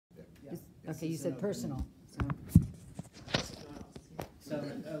Okay, you said personal, so. So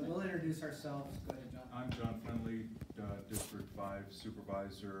we'll introduce ourselves. Go ahead, John. I'm John Finley, District 5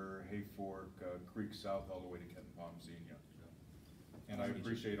 Supervisor, Hayfork, Creek South, all the way to Kenton Palm, Xenia. And I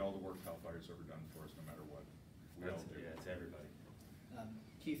appreciate all the work CAL FIRE's ever done for us, no matter what. We all do. Yeah, it's everybody.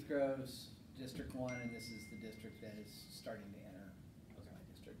 Keith Groves, District 1, and this is the district that is starting to enter my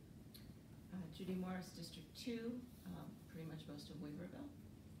district. Judy Morris, District 2, pretty much most of Weaverville.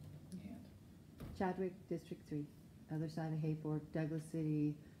 And Chadwick, District 3, other side of Hayfork, Douglas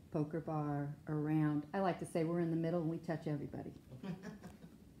City, Poker Bar, around. I like to say we're in the middle and we touch everybody. And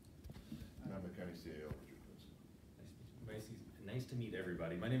I'm the County CAO, Nice to meet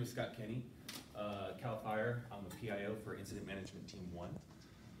everybody. My name is Scott Kenny, CAL FIRE. I'm a PIO for Incident Management Team 1.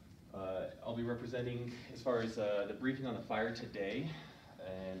 I'll be representing as far as the briefing on the fire today,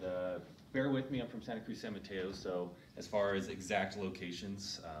 and bear with me, I'm from Santa Cruz San Mateo, so as far as exact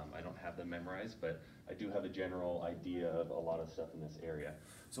locations, I don't have them memorized, but I do have a general idea of a lot of stuff in this area.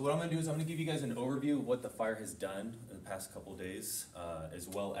 So what I'm gonna do is I'm gonna give you guys an overview of what the fire has done in the past couple days, as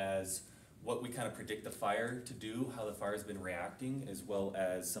well as what we kind of predict the fire to do, how the fire has been reacting, as well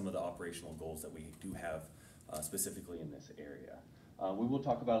as some of the operational goals that we do have specifically in this area. We will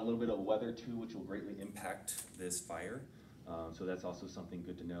talk about a little bit of weather too, which will greatly impact this fire. So that's also something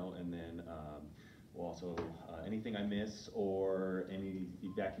good to know. And then we'll also, anything I miss or any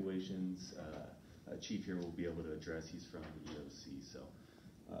evacuations, Chief here will be able to address. He's from the EOC. So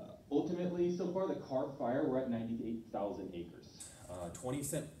ultimately, so far the CAR fire, we're at 98,000 acres.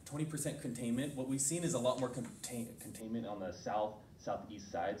 20% containment. What we've seen is a lot more containment on the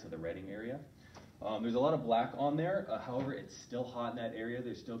southeast side, so the Redding area. There's a lot of black on there. However, it's still hot in that area.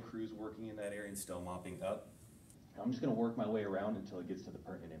 There's still crews working in that area and still mopping up. I'm just going to work my way around until it gets to the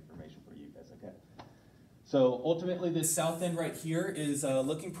pertinent information for you guys, okay? So ultimately, this south end right here is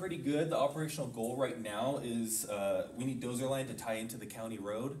looking pretty good. The operational goal right now is we need dozer line to tie into the county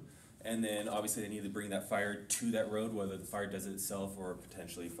road. And then obviously they need to bring that fire to that road, whether the fire does it itself or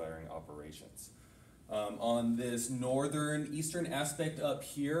potentially firing operations. On this northern eastern aspect up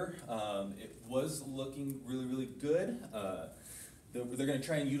here, it was looking really, really good. They're going to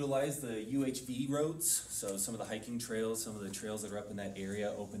try and utilize the UHV roads, so some of the hiking trails, some of the trails that are up in that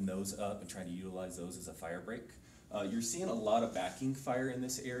area, open those up and try to utilize those as a fire break. You're seeing a lot of backing fire in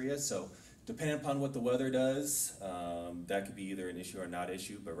this area, so depending upon what the weather does, that could be either an issue or not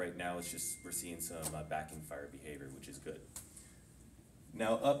issue, but right now it's just we're seeing some backing fire behavior, which is good.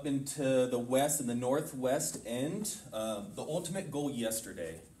 Now up into the west and the northwest end, the ultimate goal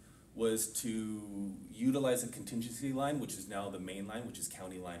yesterday was to utilize a contingency line, which is now the main line, which is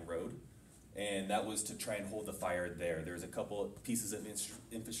County Line Road. And that was to try and hold the fire there. There's a couple of pieces of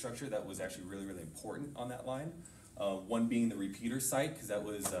infrastructure that was actually really, really important on that line. One being the repeater site, because that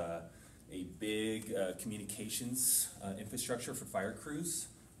was a big communications infrastructure for fire crews,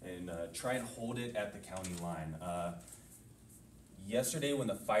 and try and hold it at the county line. Yesterday when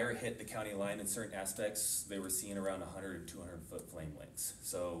the fire hit the county line, in certain aspects they were seeing around 100 and 200 foot flame lengths.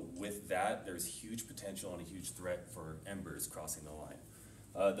 So with that, there's huge potential and a huge threat for embers crossing the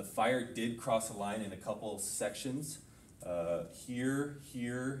line. The fire did cross the line in a couple sections,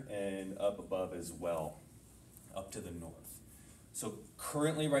 here, and up above as well, up to the north. So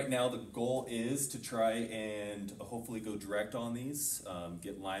currently right now the goal is to try and hopefully go direct on these,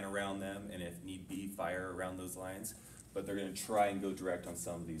 get line around them, and if need be, fire around those lines. But they're going to try and go direct on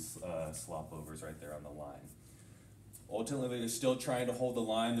some of these slop overs right there on the line. Ultimately, they're still trying to hold the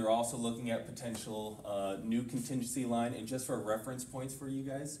line. They're also looking at potential new contingency line. And just for reference points for you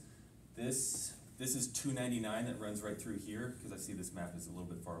guys, this is 299 that runs right through here, because I see this map is a little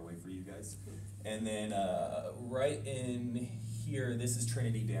bit far away for you guys. And then right in here, this is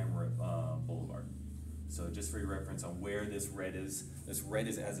Trinity Dam Boulevard. So just for your reference on where this red is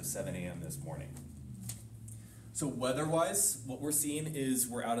as of 7 a.m. this morning. So weather-wise, what we're seeing is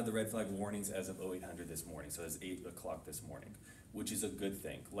we're out of the red flag warnings as of 0800 this morning, so it's 8 o'clock this morning, which is a good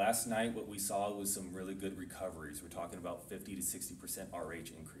thing. Last night, what we saw was some really good recoveries. We're talking about 50 to 60%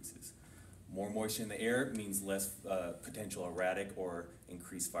 RH increases. More moisture in the air means less potential erratic or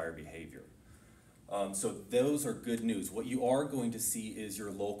increased fire behavior. So those are good news. What you are going to see is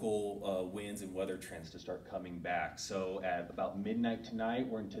your local winds and weather trends to start coming back. So at about midnight tonight,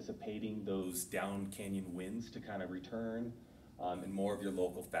 we're anticipating those down canyon winds to kind of return, and more of your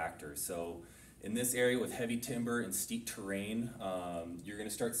local factors. So in this area with heavy timber and steep terrain, you're going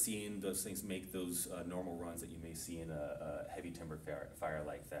to start seeing those things make those normal runs that you may see in a heavy timber fire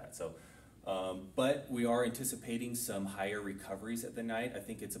like that. So, but we are anticipating some higher recoveries at the night. I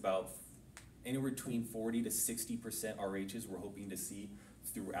think it's about anywhere between 40 to 60% RHs we're hoping to see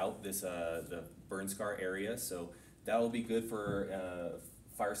throughout this, the burn scar area, so that will be good for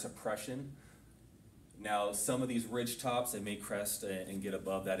fire suppression. Now, some of these ridge tops, they may crest and get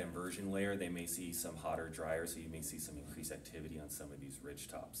above that inversion layer. They may see some hotter, drier, so you may see some increased activity on some of these ridge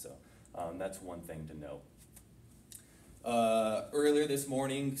tops. So that's one thing to note. Earlier this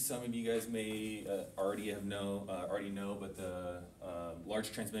morning, some of you guys may already know, but the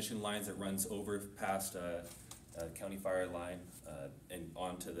large transmission lines that runs over past County Fire Line and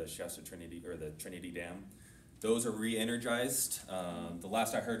onto the Shasta Trinity, or the Trinity Dam, those are re-energized. The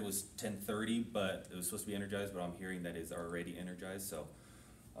last I heard was 10:30, but it was supposed to be energized, but I'm hearing that it's already energized, so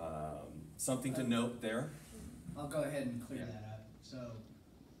something to note there. I'll go ahead and clear Yeah. that up. So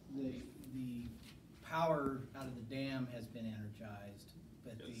the power out of the dam has been energized,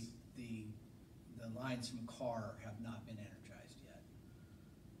 but Yes. the lines from Carr have not been energized yet.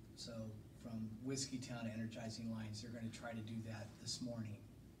 So from Whiskeytown energizing lines, they're gonna try to do that this morning.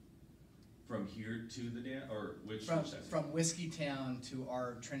 From here to the dam, or which? From section? Whiskeytown to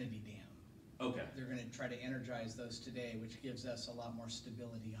our Trinity Dam. Okay. They're gonna try to energize those today, which gives us a lot more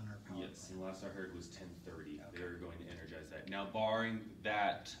stability on our power Yes, plant. the last I heard was 10:30. Okay. They're going to energize that. Now, barring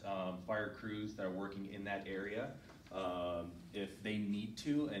that, fire crews that are working in that area, if they need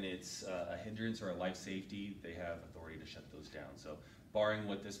to and it's a hindrance or a life safety, they have authority to shut those down. So, barring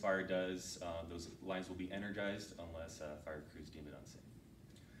what this fire does, those lines will be energized unless fire crews deem it unsafe.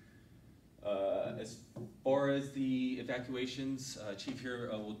 As far as the evacuations, Chief here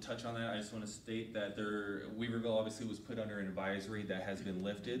will touch on that. I just want to state that Weaverville obviously was put under an advisory that has been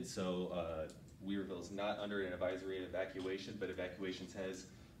lifted, so Weaverville is not under an advisory of evacuation, but evacuations has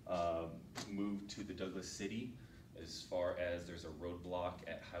moved to the Douglas City as far as there's a roadblock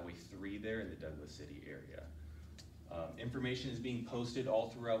at Highway 3 there in the Douglas City area. Information is being posted all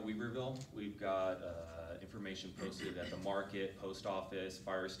throughout Weaverville. We've got information posted at the market, post office,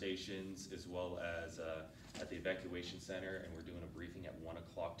 fire stations, as well as at the evacuation center, and we're doing a briefing at 1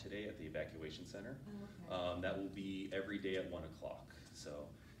 o'clock today at the evacuation center. That will be every day at 1 o'clock. So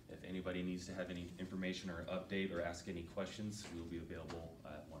if anybody needs to have any information or update or ask any questions, we will be available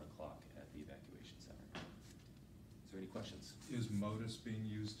at 1 o'clock at the evacuation center. Is there any questions? Is Modus being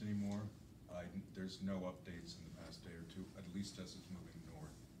used anymore? There's no updates in the past day or two, at least as it's moving north.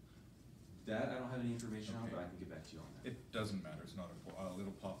 That I don't have any information on, Okay. but I can get back to you on that. It doesn't matter, it's not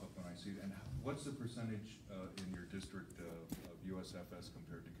it'll pop up when I see it. And what's the percentage in your district of USFS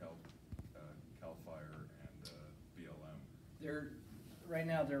compared to CAL FIRE and BLM? Right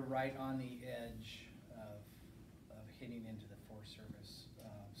now, they're right on the edge of hitting into the Forest Service.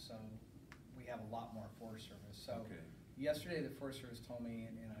 So we have a lot more Forest Service. So Okay. yesterday, the Forest Service told me,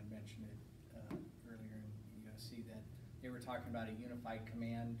 and I mentioned it earlier in EOC, that they were talking about a unified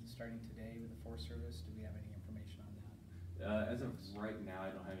command starting today with the Forest Service. Do we have any information on that? As of right now, I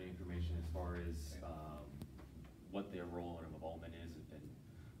don't have any information as far as what their role and involvement is,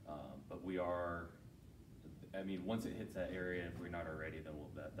 but we are. I mean, once it hits that area, if we're not already, then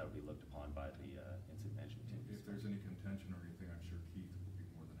that will be looked upon by the incident management team. If there's any contention or anything, I'm sure Keith will be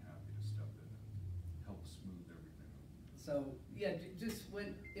more than happy to step in and help smooth everything up. So, yeah, just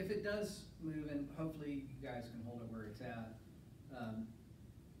if it does move, and hopefully you guys can hold it where it's at,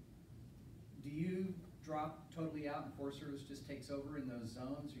 do you drop totally out and Forest Service just takes over in those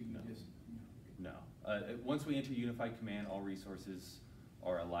zones, or you No. just? No. Once we enter unified command, all resources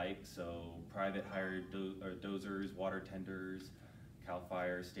are alike. So private hired dozers, water tenders, CAL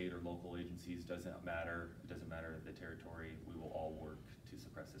FIRE, state or local agencies, doesn't matter. It doesn't matter the territory. We will all work to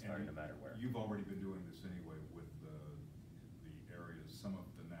suppress this fire And no matter where. You've already been doing this anyway with the areas, some of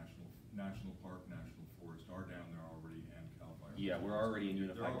the national park, national forest are down there already, and CAL FIRE. Yeah, we're already in They're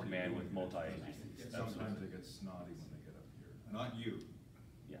unified already command doing with it. multi-agencies. Sometimes Absolutely. they get snotty when they get up here. Not you.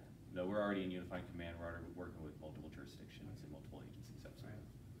 Yeah. No, we're already in unified command. We're already working with multiple jurisdictions and multiple agencies. Absolutely.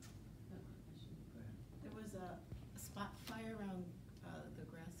 There was a spot fire around the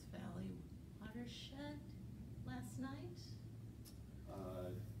Grass Valley watershed last night.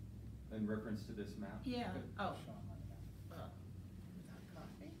 In reference to this map? Yeah, oh, Show 'em on the map. without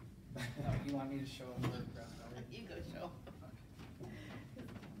coffee? No, you want me to show them where Grass Valley? You go show.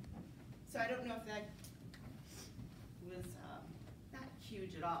 So I don't know if that was, not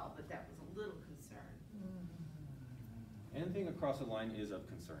huge at all, but that was a little concern. Anything across the line is of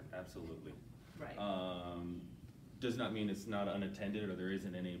concern, absolutely. Right. Does not mean it's not unattended or there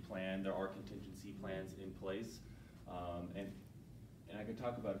isn't any plan. There are contingency plans in place. And I could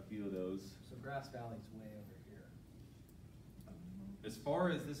talk about a few of those. So Grass Valley's way over here. As far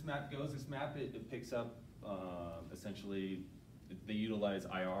as this map goes, this map, it picks up, essentially, they utilize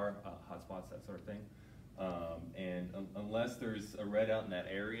IR, hotspots, that sort of thing. And unless there's a red out in that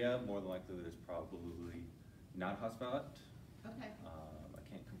area, more than likely there's probably not hotspot. Okay, I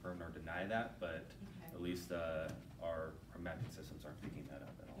can't confirm nor deny that, but okay. at least our mapping systems aren't picking that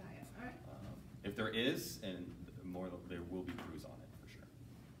up at all. Got it. All right. If there is, and there will be crews on it for sure.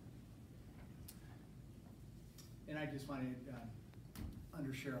 And I just wanted,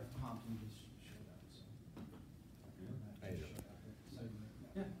 Under Sheriff Compton just showed up, so. Hey, Just showed up. So,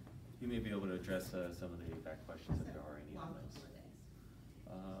 Yeah, you may be able to address some of the back questions if there are any Long on those. couple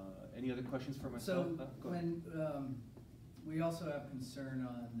of days. Any other questions for myself? So, Go ahead. when, we also have concern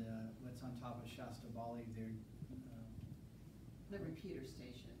on what's on top of Shasta Valley there. The repeater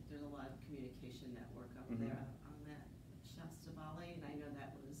station, there's a lot of communication network up Mhm. there on that Shasta Valley, and I know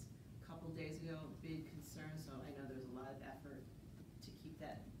that was a couple days ago, a big concern, so I know there's a lot of effort to keep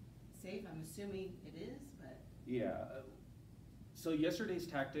that safe. I'm assuming it is, but. Yeah, so yesterday's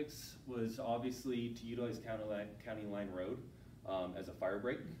tactics was obviously to utilize County Line Road as a fire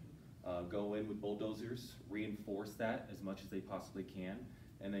break. Go in with bulldozers, reinforce that as much as they possibly can,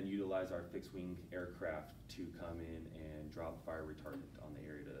 and then utilize our fixed wing aircraft to come in and drop fire retardant on the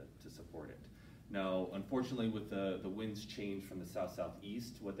area to support it. Now, unfortunately, with the winds change from the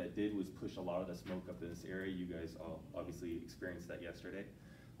south-southeast, what that did was push a lot of the smoke up in this area. You guys all obviously experienced that yesterday.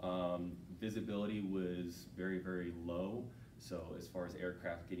 Visibility was very, very low. So as far as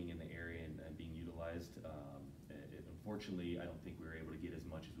aircraft getting in the area and being utilized, unfortunately, I don't think we were able to get as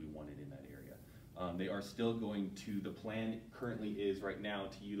much as we wanted in that area. They are still going to, the plan currently is right now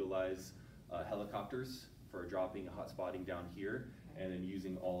to utilize helicopters for dropping hot spotting down here, and then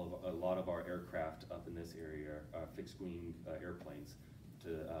using a lot of our aircraft up in this area, fixed wing airplanes,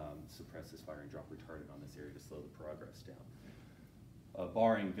 to suppress this fire and drop retardant on this area to slow the progress down,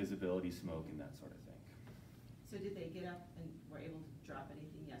 barring visibility, smoke, and that sort of thing. So did they get up and were able to drop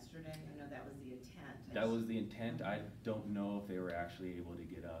anything yesterday? I know that was the intent. That was the intent. I don't know if they were actually able to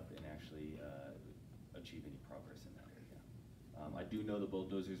get up and actually achieve any progress in that area. I do know the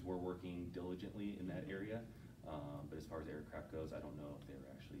bulldozers were working diligently in that area, but as far as aircraft goes, I don't know if they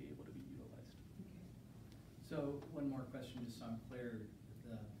were actually able to be utilized. So, one more question, just so I'm clear,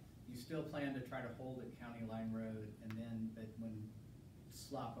 you still plan to try to hold at County Line Road, and then, but when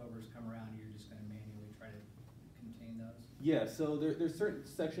slop overs come around, you're just gonna manually try to contain those? Yeah, so there's certain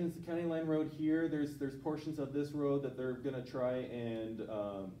sections, the County Line Road here, there's portions of this road that they're gonna try and,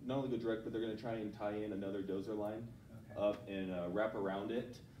 not only go direct, but they're gonna try and tie in another dozer line Okay. up and wrap around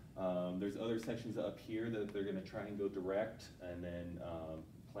it. There's other sections up here that they're gonna try and go direct and then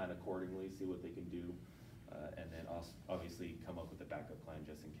plan accordingly, see what they can do. And then also obviously come up with a backup plan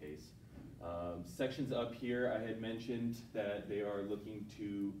just in case. Sections up here, I had mentioned that they are looking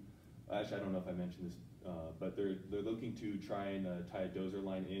to, actually I don't know if I mentioned this, but they're looking to try and tie a dozer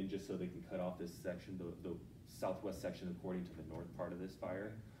line in just so they can cut off this section, the southwest section according to the north part of this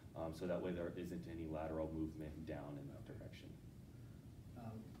fire. So that way there isn't any lateral movement down in that direction.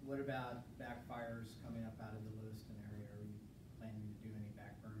 What about backfires coming up out of the Lewiston area? Are you planning to do any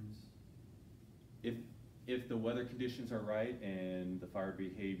backburns? If the weather conditions are right and the fire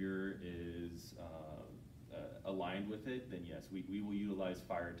behavior is aligned with it, then yes, we will utilize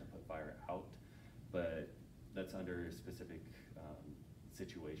fire to put fire out, but that's under specific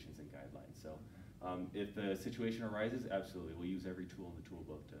situations and guidelines. So if the situation arises, absolutely, we'll use every tool in the tool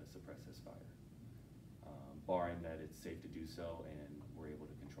book to suppress this fire, barring that it's safe to do so and we're able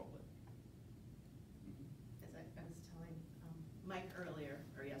to control it. As I was telling Mike earlier,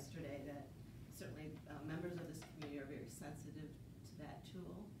 or yesterday, that certainly members of this community are very sensitive to that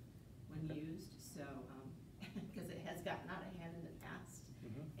tool when used, so, because it has gotten out of hand in the past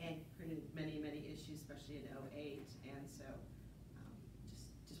and created many, many issues, especially in '08, and so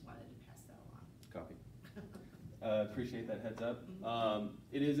just wanted to pass that along. Copy. Appreciate that heads up.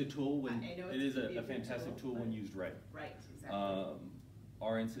 It is a tool when, I know it is it's a fantastic tool when used right. Right, exactly.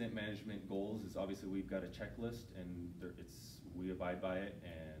 Our incident management goals is obviously we've got a checklist and we abide by it,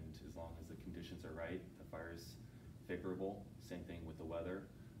 and as long as the conditions are right, the fire is favorable, same thing with the weather,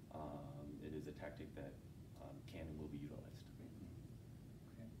 it is a tactic that can and will be utilized.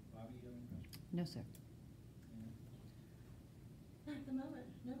 Okay, Bobby, you have any questions? No, sir. Not at the moment,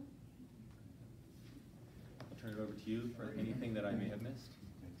 no. I'll turn it over to you for anything that I may have missed.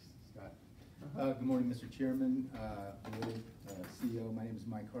 Thanks, Scott. Good morning, Mr. Chairman, board, CEO. My name is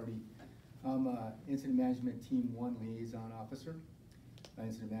Mike Hardy. I'm Incident Management Team 1 Liaison Officer.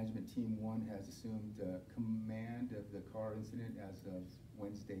 Incident Management Team 1 has assumed command of the car incident as of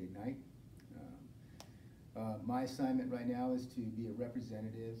Wednesday night. My assignment right now is to be a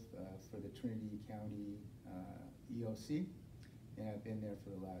representative for the Trinity County EOC, and I've been there for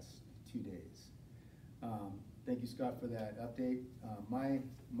the last 2 days. Thank you, Scott, for that update. My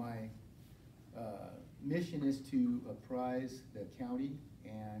mission is to apprise the county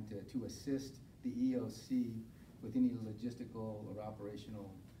and to assist the EOC with any logistical or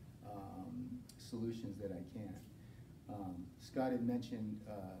operational solutions that I can. Scott had mentioned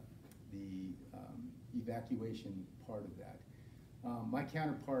the evacuation part of that. My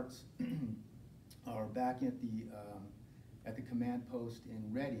counterparts are back at the command post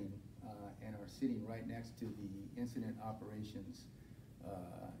in Reading and are sitting right next to the incident operations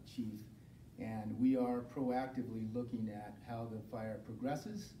chief. And we are proactively looking at how the fire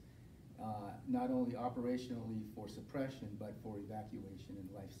progresses, not only operationally for suppression, but for evacuation and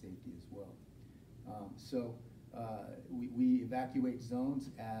life safety as well. We evacuate zones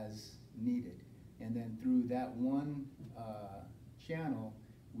as needed. And then through that one channel,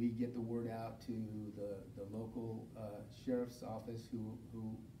 we get the word out to the local sheriff's office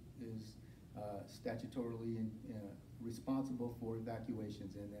who is statutorily responsible for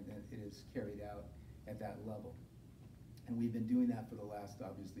evacuations, and then it is carried out at that level. And we've been doing that for the last,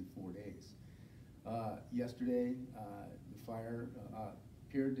 obviously, 4 days. Yesterday, the fire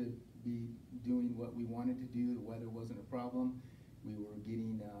appeared to be doing what we wanted to do. The weather wasn't a problem. We were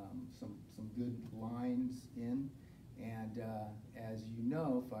getting some good lines in, and as you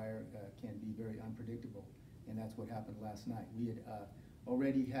know, fire can be very unpredictable, and that's what happened last night. We had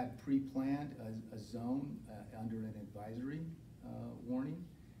already had pre-planned a zone under an advisory warning,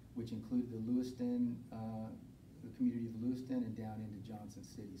 which included the Lewiston, the community of Lewiston, and down into Johnson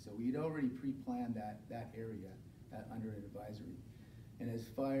City. So we had already pre-planned that area under an advisory. And as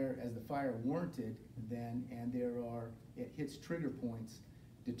the fire warranted, then, and it hits trigger points,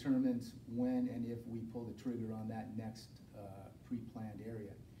 determines when and if we pull the trigger on that next pre-planned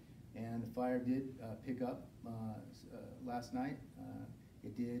area. And the fire did pick up last night.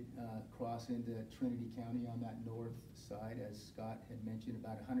 It did cross into Trinity County on that north side, as Scott had mentioned,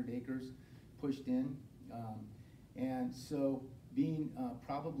 about 100 acres pushed in. And so being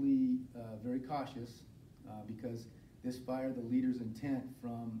probably very cautious, because this fire, the leader's intent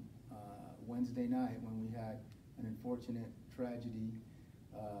from Wednesday night when we had an unfortunate tragedy,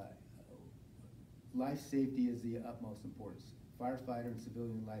 life safety is the utmost importance. Firefighter and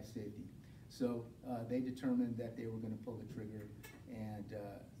civilian life safety. So they determined that they were going to pull the trigger and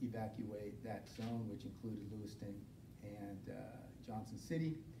evacuate that zone, which included Lewiston and Johnson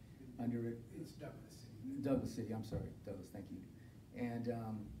City. It's Douglas City. Douglas City, I'm sorry, Douglas, thank you. And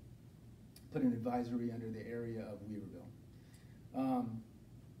put an advisory under the area of Weaverville.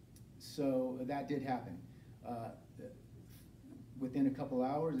 So that did happen. Within a couple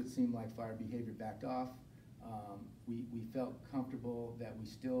hours, it seemed like fire behavior backed off. We felt comfortable that we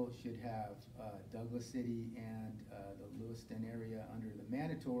still should have Douglas City and the Lewiston area under the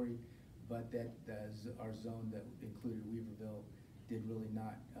mandatory, but that our zone that included Weaverville did really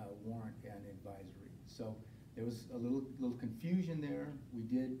not warrant an advisory. So there was a little confusion there. We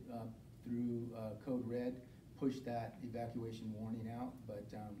did, through Code Red, push that evacuation warning out, but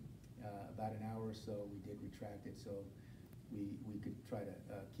about an hour or so we did retract it, so we could try to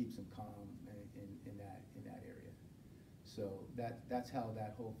keep some calm in that area. So that's how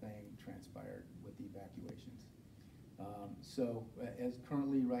that whole thing transpired with the evacuations. So as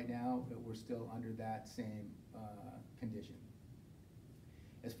currently right now, we're still under that same condition.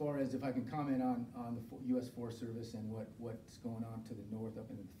 As far as if I can comment on the U.S. Forest Service and what's going on to the north up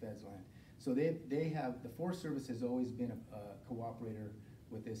into the Feds land. So the Forest Service has always been a cooperator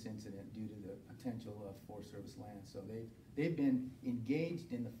with this incident due to the potential of Forest Service land. So they've been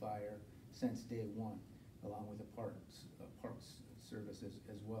engaged in the fire since day one, along with the Parks Service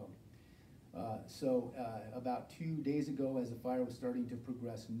as well. So about 2 days ago, as the fire was starting to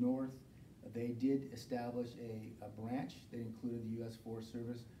progress north, they did establish a branch that included the U.S. Forest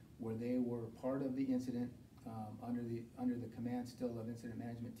Service, where they were part of the incident under the command still of Incident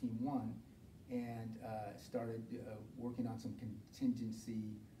Management Team 1, and started working on some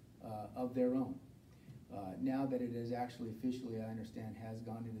contingency of their own. Now that it is actually officially, I understand, has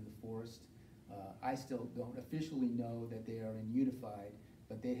gone into the forest, I still don't officially know that they are in unified,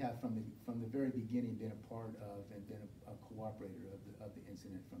 but they have from the very beginning been a part of and been a cooperator of the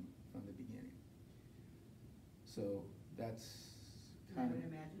incident from the beginning. So that's And I kind of.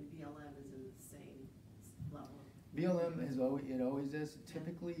 would imagine BLM is in the same level. BLM always is.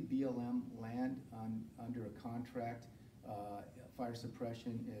 Typically, BLM land under a contract. Fire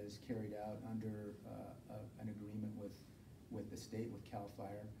suppression is carried out under an agreement with the state, with CAL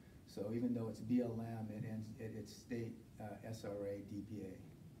FIRE. So even though it's BLM, it's state SRA, DPA.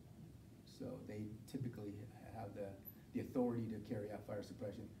 So they typically have the authority to carry out fire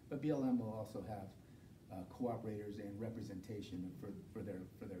suppression. But BLM will also have cooperators and representation for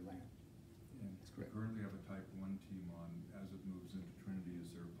their land. And That's correct. we currently have a type 1 team on. As it moves into Trinity, is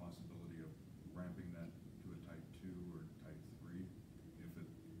there a possibility of ramping that to a type 2 or type 3? If it,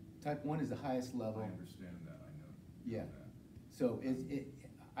 Type 1 is the highest level. I understand that, I know. Yeah. that. So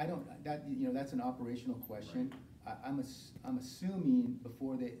I don't, that's an operational question. I'm assuming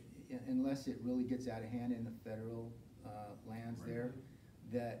before unless it really gets out of hand in the federal lands Right. there,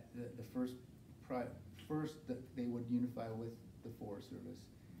 that the first that they would unify with the Forest Service,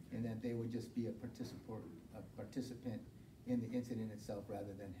 and that they would just be a participant in the incident itself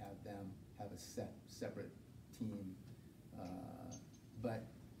rather than have them have a separate team. But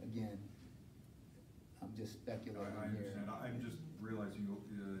again, I'm just speculating I here. understand. I'm just realizing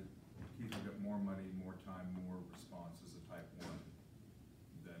Keith will get more money, more time, more response as a type 1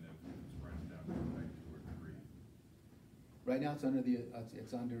 than if it's rented down to a type 2 or 3. Right now,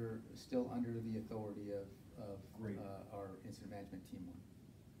 still under the authority of Great. Our incident management team 1.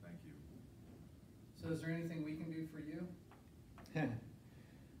 Thank you. So is there anything we can do for you?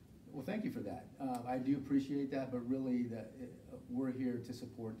 Well, thank you for that. I do appreciate that, but really we're here to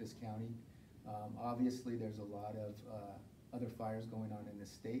support this county. Obviously, there's a lot of other fires going on in the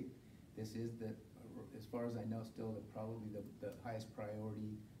state. This is as far as I know, still probably the highest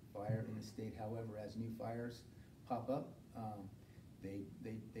priority fire in the state. However, as new fires pop up,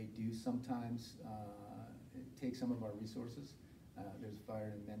 they do sometimes take some of our resources. There's a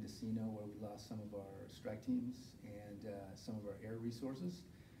fire in Mendocino where we lost some of our strike teams and some of our air resources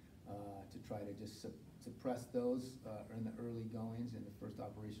to try to just suppress those in the early goings in the first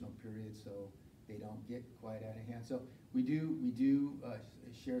operational period, so they don't get quite out of hand. So we do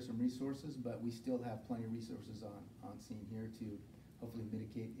share some resources, but we still have plenty of resources on scene here to hopefully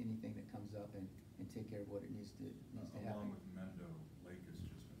mitigate anything that comes up and take care of what it needs to happen. Along with Mendo, Lake has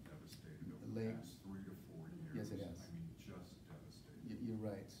just been devastated over The the lake- past 3 to 4 years. Yes, it has. I mean, just devastated. You're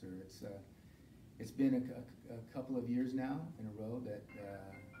right, sir. It's been a couple of years now in a row that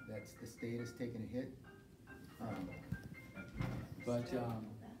the state has taken a hit. But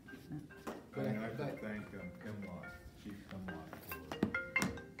I have to thank Kinlock, Chief Kinlock, for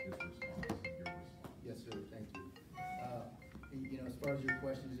his response and your response. Yes, sir, thank you. As far as your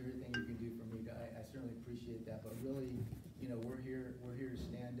questions, everything you can do for me, I certainly appreciate that, but really, we're here to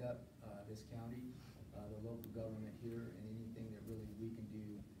stand up, this county, the local government here, and anything that really we can do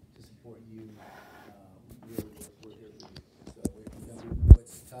to support you, we're here for you. So we know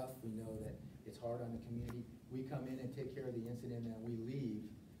it's tough, we know that it's hard on the community. We come in and take care of the incident and we leave,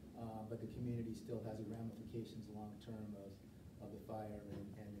 but the community still has the ramifications long-term of the fire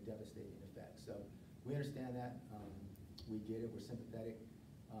and the devastating effects. So we understand that, we get it, we're sympathetic,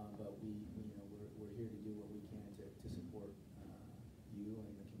 but we're here to do what we can to support you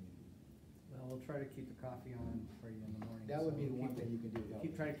and the community. Well, we'll try to keep the coffee on for you in the morning. That would so be the one keep- thing you can do. to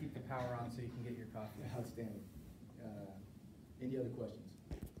help. Try to keep the power on so you can get your coffee. Outstanding. Any other questions?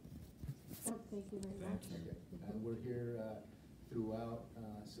 Oh, thank you very much. Thank you. Okay. We're here throughout,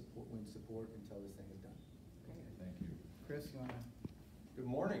 support until this thing is done. Okay, thank you. Chris, you wanna? Good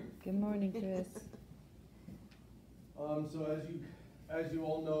morning. Good morning, Chris. So as you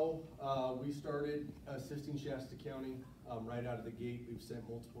all know, we started assisting Shasta County right out of the gate. We've sent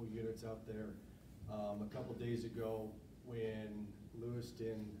multiple units out there. A couple days ago, when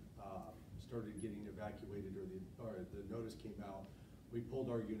Lewiston started getting evacuated, or the notice came out, we pulled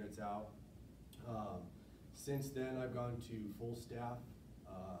our units out. Since then, I've gone to full staff,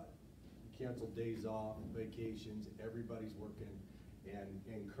 canceled days off, vacations. Everybody's working.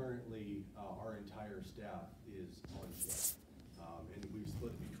 And currently, our entire staff is on shift. And we've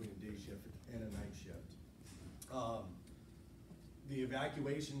split between a day shift and a night shift. The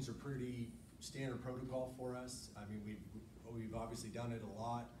evacuations are pretty standard protocol for us. I mean, we've obviously done it a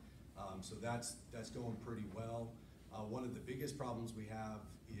lot, so that's going pretty well. One of the biggest problems we have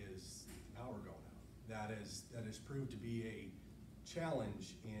is power going out. That has proved to be a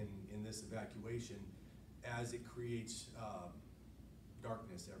challenge in this evacuation, as it creates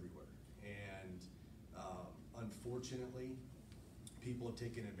darkness everywhere. And unfortunately, people have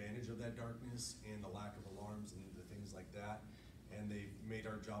taken advantage of that darkness and the lack of alarms and the things like that, and they've made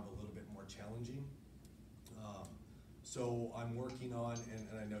our job a little bit more challenging. So I'm working on,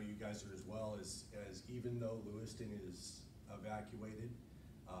 and I know you guys are as well, as even though Lewiston is evacuated,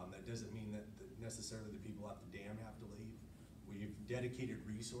 that doesn't mean that necessarily the people at the dam have to leave. We've dedicated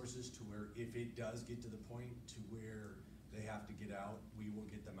resources to where if it does get to the point to where they have to get out, we will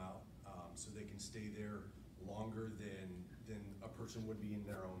get them out, so they can stay there longer than a person would be in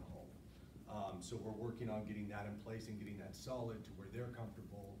their own home. So we're working on getting that in place and getting that solid to where they're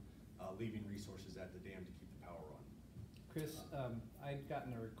comfortable leaving resources at the dam to keep the power on. Chris, I'd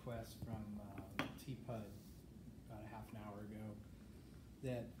gotten a request from T-PUD about a half an hour ago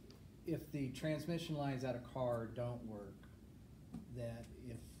that if the transmission lines at a car don't work, that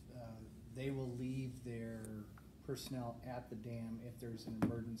if they will leave their personnel at the dam if there's an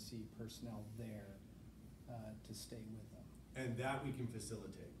emergency personnel there to stay with them. And that we can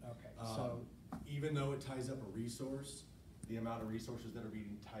facilitate. Okay, so Even though it ties up a resource, the amount of resources that are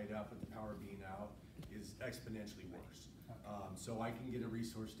being tied up with the power being out is exponentially worse. Okay. So I can get a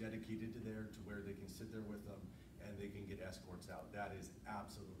resource dedicated to there to where they can sit there with them and they can get escorts out. That is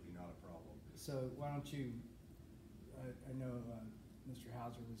absolutely not a problem. So why don't you, I know Mr.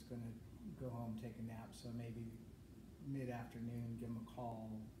 Hauser was gonna go home, take a nap, so maybe mid-afternoon, give him a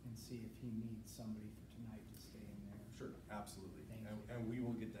call and see if he needs somebody for tonight to stay in there. Sure, absolutely. Thank you. And we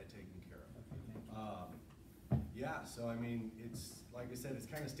will get that taken care of. Okay, thank you. Yeah, so I mean, it's, like I said, it's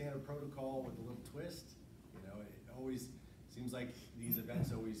kind of standard protocol with a little twist. You know, it always seems like these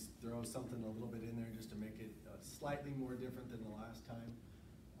events always throw something a little bit in there just to make it slightly more different than the last time.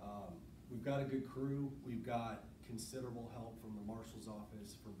 We've got a good crew. We've got considerable help from the marshal's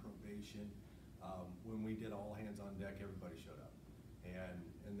office, from probation. When we did all hands on deck, everybody showed up.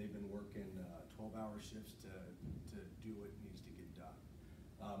 And they've been working 12-hour shifts to do what needs to get done.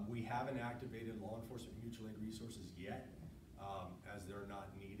 We haven't activated law enforcement mutual aid resources yet, as they're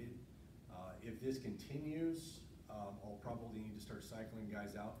not needed. If this continues, I'll probably need to start cycling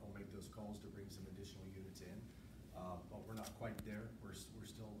guys out. I'll make those calls to bring some additional units in, but we're not quite there. We're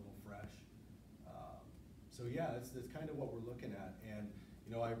still a little fresh. So yeah, that's kind of what we're looking at. And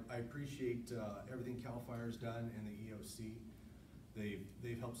you know, I appreciate everything CAL FIRE's done and the EOC.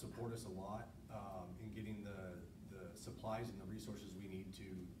 They've helped support us a lot in getting the supplies and the resources we need to,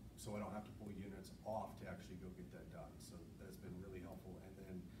 so I don't have to pull units off to actually go get that done. So that's been really helpful. And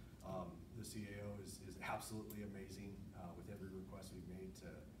then the CAO is absolutely amazing with every request we've made to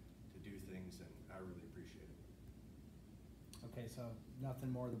do things, and I really appreciate it. Okay, so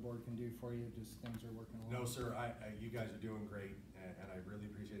nothing more the board can do for you, just things are working along? No, sir, you guys are doing great, and I really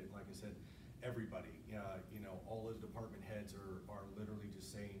appreciate it. Like I said, everybody, you know, all the department heads are literally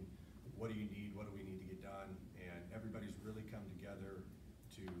just saying, what do you need, what do we need to get done? And everybody's really come together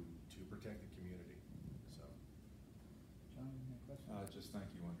to protect the community, so. John, any questions? Just thank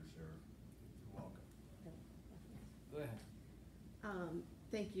you, Undersheriff. You're welcome. Go ahead.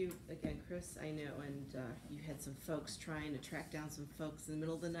 Thank you again, Chris. I know, and you had some folks trying to track down some folks in the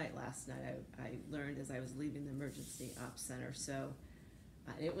middle of the night last night. I learned as I was leaving the emergency ops center. So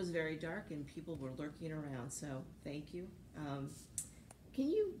it was very dark and people were lurking around. So thank you. Can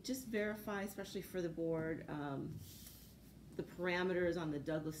you just verify, especially for the board, the parameters on the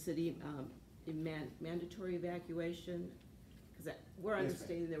Douglas City mandatory evacuation? Because we're Yes, ma'am.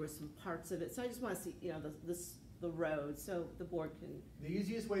 understanding there were some parts of it. So I just want to see, you know, the road, so the board can. The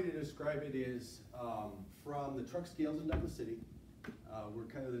easiest way to describe it is from the truck scales in Douglas City, where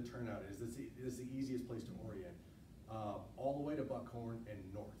kind of the turnout is. This is the easiest place to orient. All the way to Buckhorn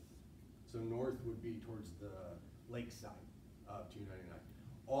and north. So north would be towards the lake side of 299.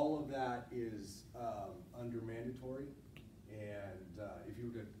 All of that is under mandatory, and if you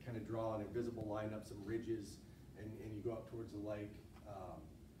were to kind of draw an invisible line up some ridges, and you go up towards the lake,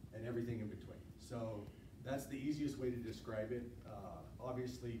 and everything in between. So that's the easiest way to describe it.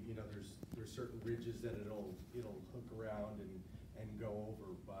 Obviously, you know, there's certain ridges that it'll hook around and go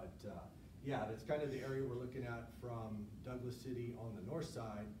over, but yeah, that's kind of the area we're looking at from Douglas City on the north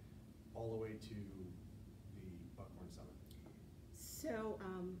side all the way to the Buckhorn Summit. So,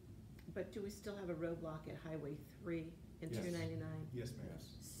 but do we still have a roadblock at Highway 3 and Yes. 299? Yes, ma'am.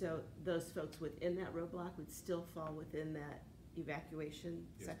 So those folks within that roadblock would still fall within that evacuation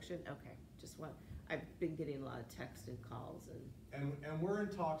Yes. section? Okay, just I've been getting a lot of text and calls and. And we're in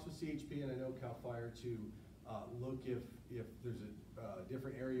talks with CHP, and I know CAL FIRE to look if there's a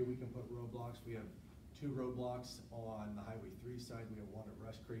different area we can put roadblocks. We have 2 roadblocks on the Highway 3 side. We have one at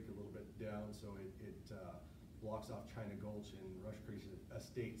Rush Creek a little bit down, so it blocks off China Gulch and Rush Creek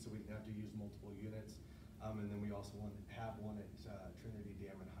Estate, so we didn't have to use multiple units. And then we also have one at Trinity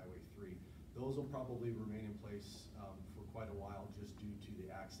Dam and Highway 3. Those will probably remain in place for quite a while just due to the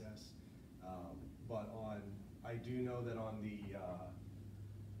access. But I do know that on the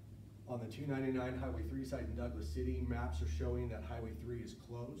 299 Highway 3 side in Douglas City, maps are showing that Highway 3 is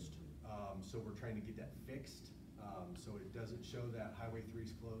closed. So we're trying to get that fixed. So it doesn't show that Highway 3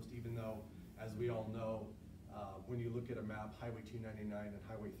 is closed, even though, as we all know, when you look at a map, Highway 299 and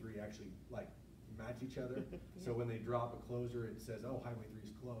Highway 3 actually like match each other. So when they drop a closer, it says, oh, Highway 3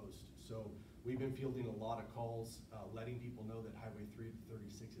 is closed. So we've been fielding a lot of calls, letting people know that Highway 3 to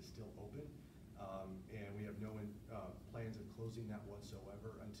 36 is still open. And we have no plans of closing that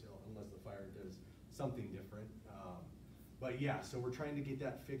whatsoever unless the fire does something different. But yeah, so we're trying to get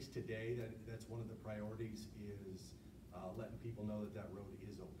that fixed today. That's one of the priorities is letting people know that that road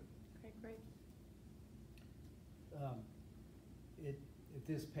is open. Okay, great. At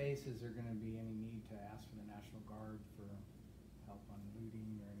this pace, is there gonna be any need to ask for the National Guard for help on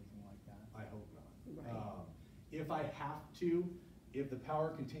looting or anything like that? I hope not. Right. If I have to, if the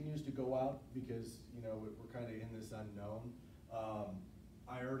power continues to go out, because, you know, we're kind of in this unknown,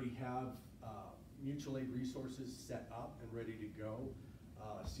 I already have mutual aid resources set up and ready to go.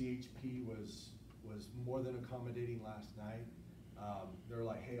 CHP was more than accommodating last night. They're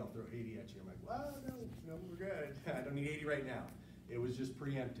like, hey, I'll throw 80 at you. I'm like, well, no, we're good. I don't need 80 right now. It was just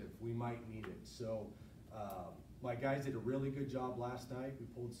preemptive. We might need it. So my guys did a really good job last night. We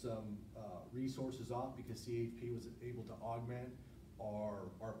pulled some resources off because CHP was able to augment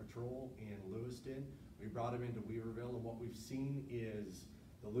our patrol in Lewiston. We brought them into Weaverville, and what we've seen is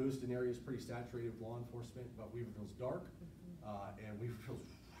the Lewiston area is pretty saturated with law enforcement, but Weaverville's dark, and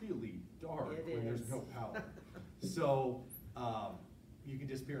Weaverville's really dark It when there's is. no power. So you can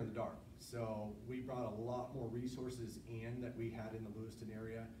disappear in the dark. So we brought a lot more resources in that we had in the Lewiston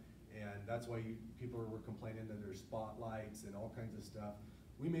area, and that's why people were complaining that there's spotlights and all kinds of stuff.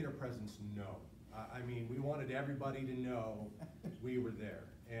 We made our presence known. I mean, we wanted everybody to know we were there.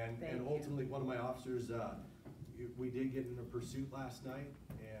 And Thank you. ultimately, one of my officers, we did get in a pursuit last night,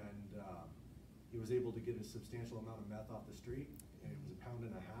 and he was able to get a substantial amount of meth off the street. And it was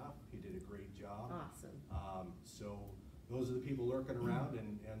 1.5 pounds. He did a great job. Awesome. So those are the people lurking around,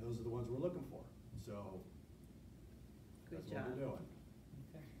 and those are the ones we're looking for. So Good that's what we're job. doing.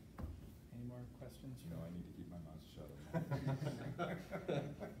 Okay. Any more questions? You know, I need to keep my mouth shut.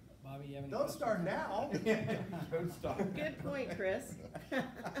 Bobby, you have any? Don't questions? start now. Don't stop. Good point, Chris. Sorry,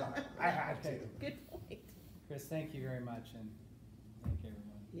 I had to. Good point. Chris, thank you very much, and thank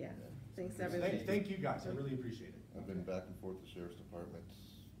everyone. Yeah, thanks everybody. Thank you guys, I really appreciate it. I've been back and forth to Sheriff's Department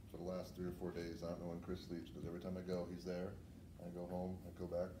for the last 3 or 4 days. I don't know when Chris leaves, because every time I go, he's there. I go home, I go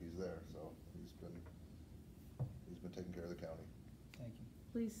back, he's there. So he's been taking care of the county. Thank you.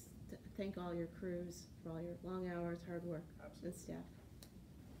 Please thank all your crews for all your long hours, hard work, and Absolutely. staff.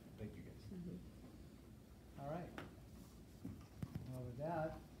 Thank you guys. Mhm. All right. Well, with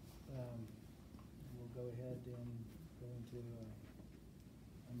that, we'll go ahead and go into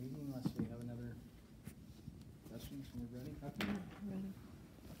a meeting unless we have another questions. We're ready? Okay. Ready.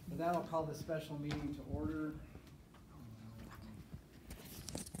 With that, I'll call this special meeting to order.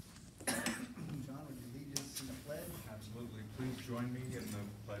 John, would you lead us in the pledge? Absolutely. Please join me in the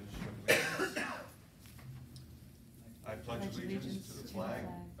Pledge of Allegiance. I pledge allegiance to the flag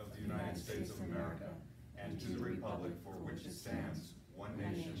of the United States of America and to the republic for which it stands, one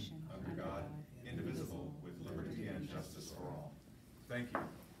nation, under God, indivisible, with liberty and justice for all. Thank you.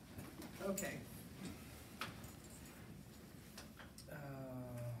 Okay.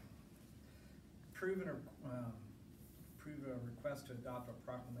 Approve a request to adopt a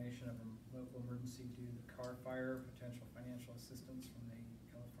proclamation of a local emergency due to the car fire, potential financial assistance from the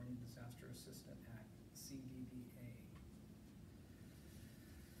California Disaster Assistance Act, CDDA.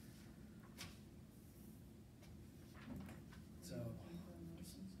 So,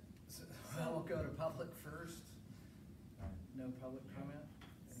 we'll go to public first. No public comment,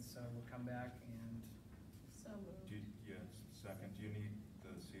 and so we'll come back and So moved. Yes, second, do you need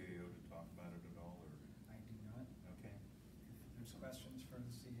the CAO to talk about it at all, or? I do not. Okay. If there's questions for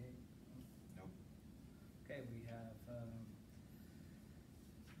the CA? Nope. Okay, we have,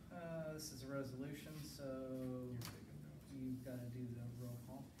 this is a resolution, so You're taking notes. you've got to do the roll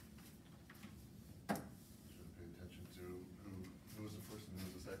call. Should have paid attention to who was the first and who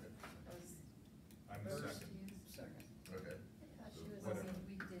was the second. I'm the First. second. Second. Okay. She So was whatever.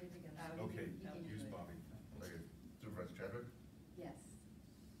 we did it together. Okay, You did use it. Bobby. Okay. Supervisor Chadwick, Yes.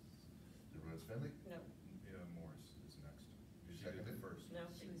 Supervisor Finley, No, Yeah, Morris is next. You She did seconded? first. no.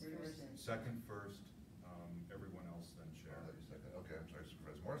 She was we were- first. Second first, everyone else then oh, I Sharon. thought you seconded. Okay, I'm sorry,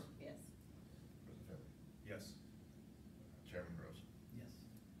 Supervisor Morris, Yes. Supervisor Finley, Yes. Chairman Gross. Yes.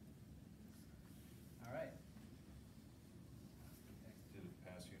 All right. Did it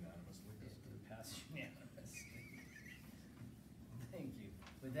pass unanimously? Pass unanimously. Thank you.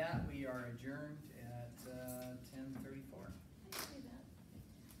 With that, we are adjourned at 10:34.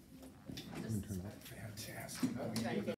 Fantastic.